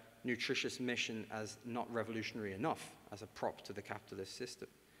their nutritious mission as not revolutionary enough as a prop to the capitalist system,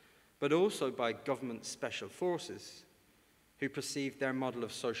 but also by government special forces who perceived their model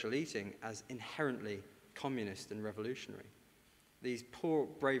of social eating as inherently communist and revolutionary. These poor,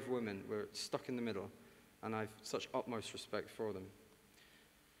 brave women were stuck in the middle, and I've such utmost respect for them.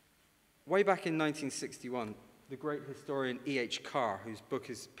 Way back in 1961, the great historian E.H. Carr, whose book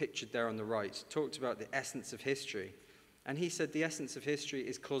is pictured there on the right, talked about the essence of history. And he said the essence of history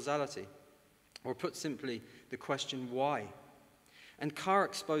is causality, or put simply, the question why. And Carr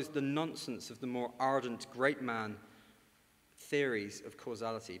exposed the nonsense of the more ardent great man theories of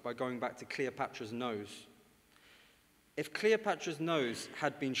causality by going back to Cleopatra's nose. If Cleopatra's nose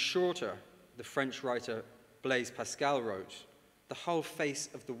had been shorter, the French writer Blaise Pascal wrote, the whole face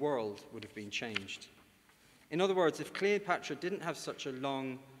of the world would have been changed. In other words, if Cleopatra didn't have such a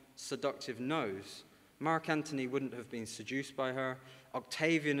long, seductive nose, Mark Antony wouldn't have been seduced by her,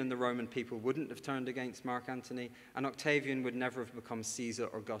 Octavian and the Roman people wouldn't have turned against Mark Antony, and Octavian would never have become Caesar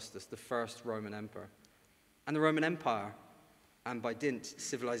Augustus, the first Roman emperor. And the Roman Empire, and by dint,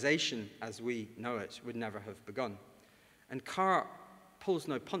 civilization as we know it, would never have begun. And Carr pulls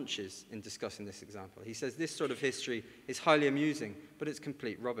no punches in discussing this example. He says this sort of history is highly amusing, but it's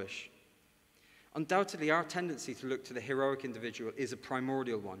complete rubbish. Undoubtedly, our tendency to look to the heroic individual is a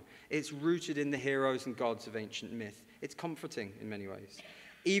primordial one. It's rooted in the heroes and gods of ancient myth. It's comforting in many ways.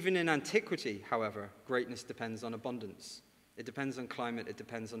 Even in antiquity, however, greatness depends on abundance. It depends on climate, it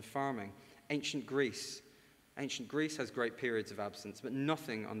depends on farming. Ancient Greece has great periods of absence, but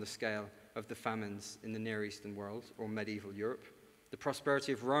nothing on the scale of the famines in the Near Eastern world or medieval Europe. The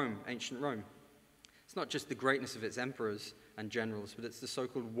prosperity of Rome, ancient Rome. It's not just the greatness of its emperors and generals, but it's the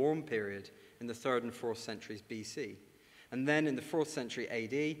so-called warm period in the 3rd and 4th centuries BC. And then in the 4th century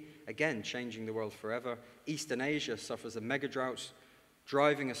AD, again changing the world forever, Eastern Asia suffers a mega drought,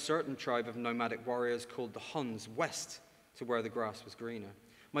 driving a certain tribe of nomadic warriors called the Huns west to where the grass was greener.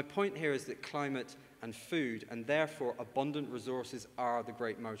 My point here is that climate and food, and therefore abundant resources, are the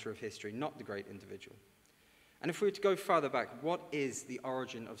great motor of history, not the great individual. And if we were to go farther back, what is the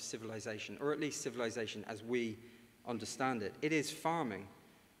origin of civilization, or at least civilization as we understand it? It is farming.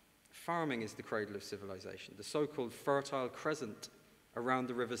 Farming is the cradle of civilization, the so-called fertile crescent around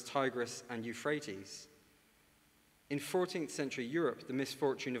the rivers Tigris and Euphrates. In 14th century Europe, the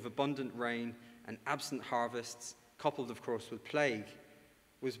misfortune of abundant rain and absent harvests, coupled of course with plague,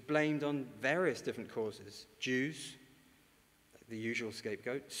 was blamed on various different causes. Jews, the usual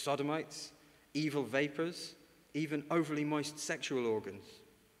scapegoat, sodomites, evil vapors, even overly moist sexual organs.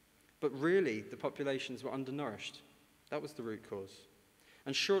 But really, the populations were undernourished. That was the root cause.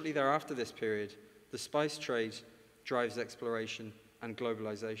 And shortly thereafter this period, the spice trade drives exploration and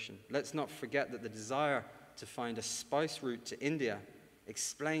globalization. Let's not forget that the desire to find a spice route to India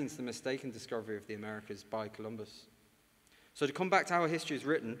explains the mistaken discovery of the Americas by Columbus. So to come back to how history is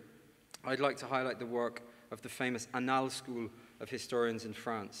written, I'd like to highlight the work of the famous Annales school of historians in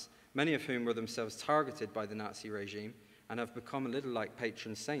France, many of whom were themselves targeted by the Nazi regime and have become a little like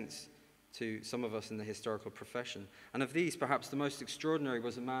patron saints to some of us in the historical profession. And of these, perhaps the most extraordinary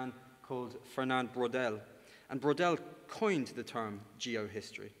was a man called Fernand Braudel. And Braudel coined the term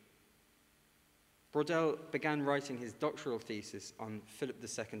geohistory. Braudel began writing his doctoral thesis on Philip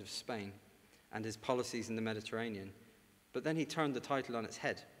II of Spain and his policies in the Mediterranean, but then he turned the title on its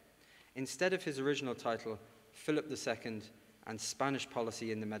head. Instead of his original title, Philip II and Spanish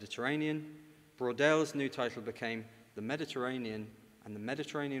Policy in the Mediterranean, Braudel's new title became The Mediterranean and the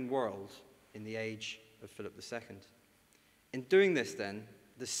Mediterranean World in the Age of Philip II. In doing this then,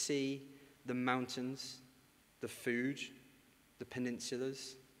 the sea, the mountains, the food, the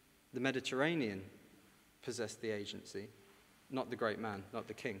peninsulas, the Mediterranean possessed the agency, not the great man, not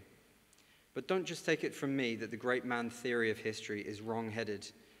the king. But don't just take it from me that the great man theory of history is wrong-headed.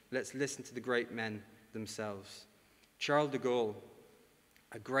 Let's listen to the great men themselves. Charles de Gaulle,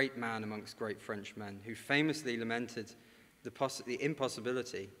 a great man amongst great French men, who famously lamented the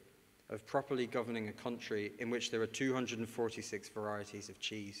impossibility of properly governing a country in which there are 246 varieties of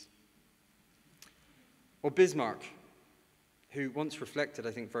cheese. Or Bismarck, who once reflected,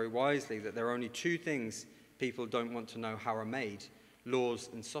 I think very wisely, that there are only two things people don't want to know how are made, laws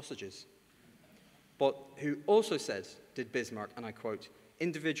and sausages. But who also said, did Bismarck, and I quote,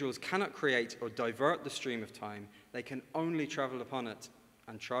 "Individuals cannot create or divert the stream of time. They can only travel upon it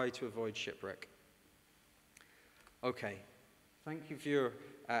and try to avoid shipwreck." Okay, thank you for your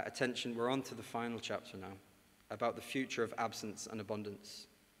attention. We're on to the final chapter now, about the future of absence and abundance.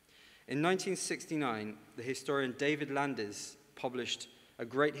 In 1969, the historian David Landis published a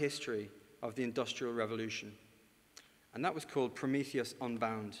great history of the Industrial Revolution, and that was called Prometheus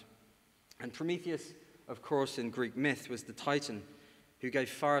Unbound. And Prometheus, of course, in Greek myth, was the Titan who gave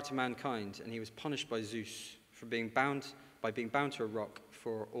fire to mankind, and he was punished by Zeus for being bound to a rock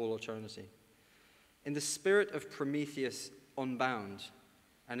for all eternity. In the spirit of Prometheus Unbound,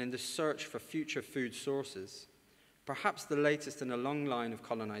 and in the search for future food sources, perhaps the latest in a long line of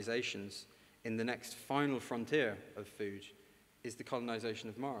colonizations in the next final frontier of food is the colonization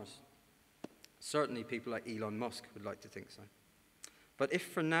of Mars. Certainly people like Elon Musk would like to think so. But if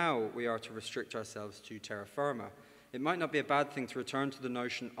for now we are to restrict ourselves to terra firma, it might not be a bad thing to return to the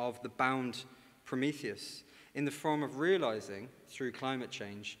notion of the bound Prometheus in the form of realizing, through climate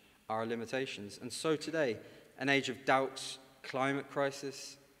change, our limitations. And so today, an age of doubt, climate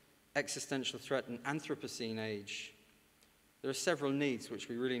crisis, existential threat, and Anthropocene age, there are several needs which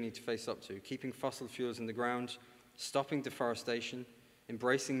we really need to face up to: keeping fossil fuels in the ground, stopping deforestation,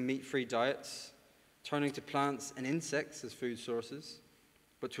 embracing meat-free diets, turning to plants and insects as food sources,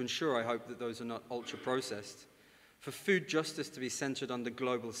 but to ensure, I hope, that those are not ultra-processed, for food justice to be centered on the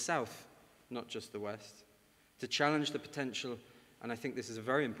global south, not just the west, to challenge the potential, and I think this is a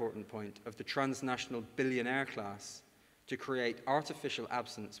very important point, of the transnational billionaire class to create artificial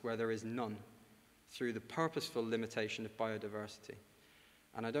absence where there is none through the purposeful limitation of biodiversity.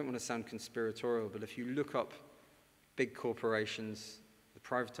 And I don't want to sound conspiratorial, but if you look up big corporations, the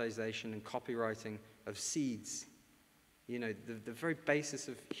privatization and copywriting of seeds, you know, the very basis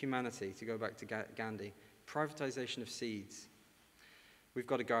of humanity, to go back to Gandhi, privatization of seeds, we've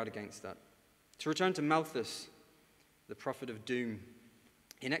got to guard against that. To return to Malthus, the prophet of doom,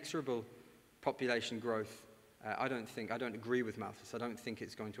 inexorable population growth, I don't agree with Malthus. I don't think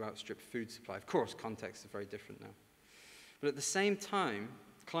it's going to outstrip food supply. Of course, contexts are very different now. But at the same time,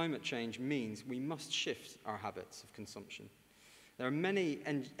 climate change means we must shift our habits of consumption. There are many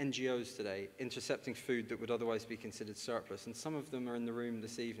NGOs today intercepting food that would otherwise be considered surplus, and some of them are in the room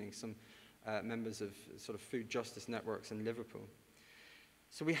this evening, some members of sort of food justice networks in Liverpool.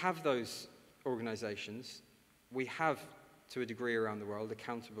 So we have those organizations. We have, to a degree around the world,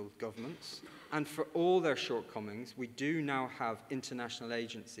 accountable governments. And for all their shortcomings, we do now have international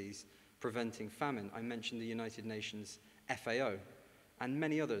agencies preventing famine. I mentioned the United Nations FAO and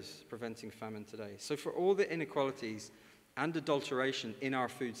many others preventing famine today. So for all the inequalities and adulteration in our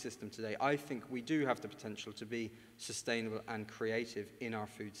food system today, I think we do have the potential to be sustainable and creative in our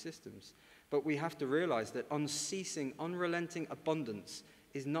food systems. But we have to realize that unceasing, unrelenting abundance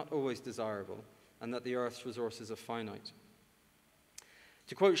is not always desirable, and that the earth's resources are finite.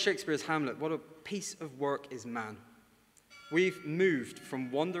 To quote Shakespeare's Hamlet, what a piece of work is man. We've moved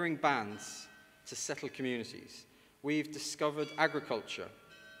from wandering bands to settled communities. We've discovered agriculture,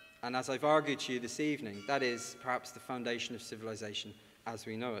 and as I've argued to you this evening, that is perhaps the foundation of civilization as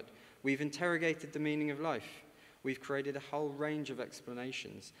we know it. We've interrogated the meaning of life. We've created a whole range of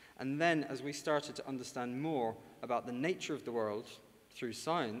explanations. And then, as we started to understand more about the nature of the world through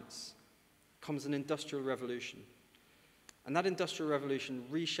science, comes an industrial revolution. And that industrial revolution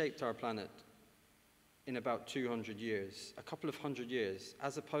reshaped our planet in about 200 years, a couple of hundred years,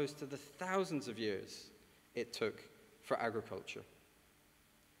 as opposed to the thousands of years it took for agriculture.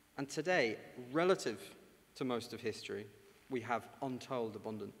 And today, relative to most of history, we have untold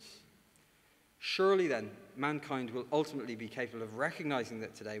abundance. Surely then, mankind will ultimately be capable of recognizing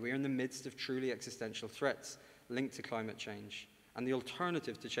that today we are in the midst of truly existential threats linked to climate change. And the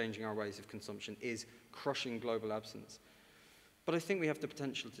alternative to changing our ways of consumption is crushing global absence. But I think we have the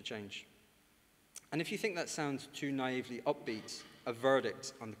potential to change. And if you think that sounds too naively upbeat, a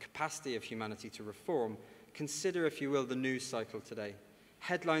verdict on the capacity of humanity to reform, consider, if you will, the news cycle today.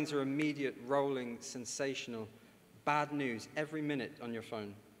 Headlines are immediate, rolling, sensational, bad news every minute on your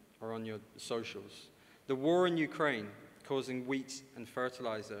phone or on your socials. The war in Ukraine causing wheat and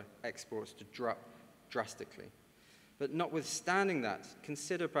fertilizer exports to drop drastically. But notwithstanding that,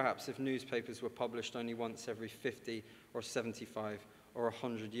 consider perhaps if newspapers were published only once every 50 or 75 or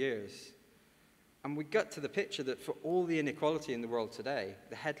 100 years. And we get to the picture that for all the inequality in the world today,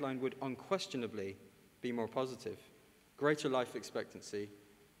 the headline would unquestionably be more positive. Greater life expectancy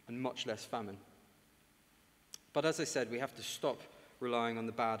and much less famine. But as I said, we have to stop relying on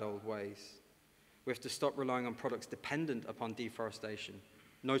the bad old ways. We have to stop relying on products dependent upon deforestation,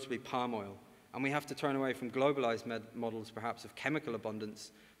 notably palm oil. And we have to turn away from globalized models, perhaps, of chemical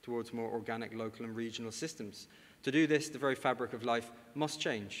abundance towards more organic, local, and regional systems. To do this, the very fabric of life must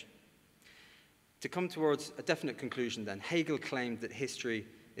change. To come towards a definite conclusion, then, Hegel claimed that history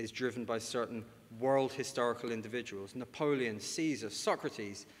is driven by certain world historical individuals, Napoleon, Caesar,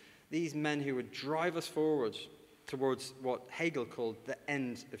 Socrates, these men who would drive us forward towards what Hegel called the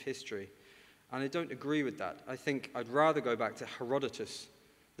end of history. And I don't agree with that. I think I'd rather go back to Herodotus,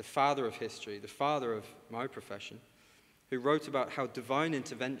 the father of history, the father of my profession, who wrote about how divine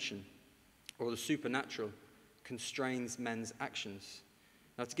intervention, or the supernatural, constrains men's actions.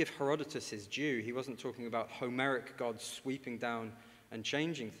 Now, to give Herodotus his due, he wasn't talking about Homeric gods sweeping down and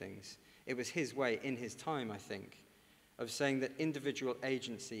changing things. It was his way, in his time, I think, of saying that individual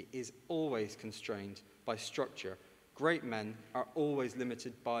agency is always constrained by structure. Great men are always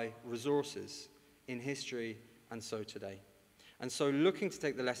limited by resources in history, and so today. And so looking to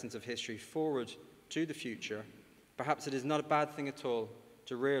take the lessons of history forward to the future, perhaps it is not a bad thing at all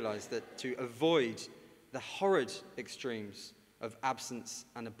to realize that to avoid the horrid extremes of absence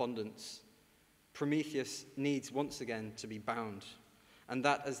and abundance, Prometheus needs once again to be bound. And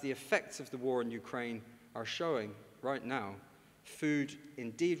that, as the effects of the war in Ukraine are showing right now, food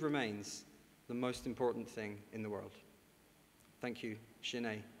indeed remains the most important thing in the world. Thank you,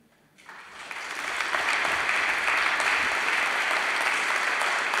 Sinead.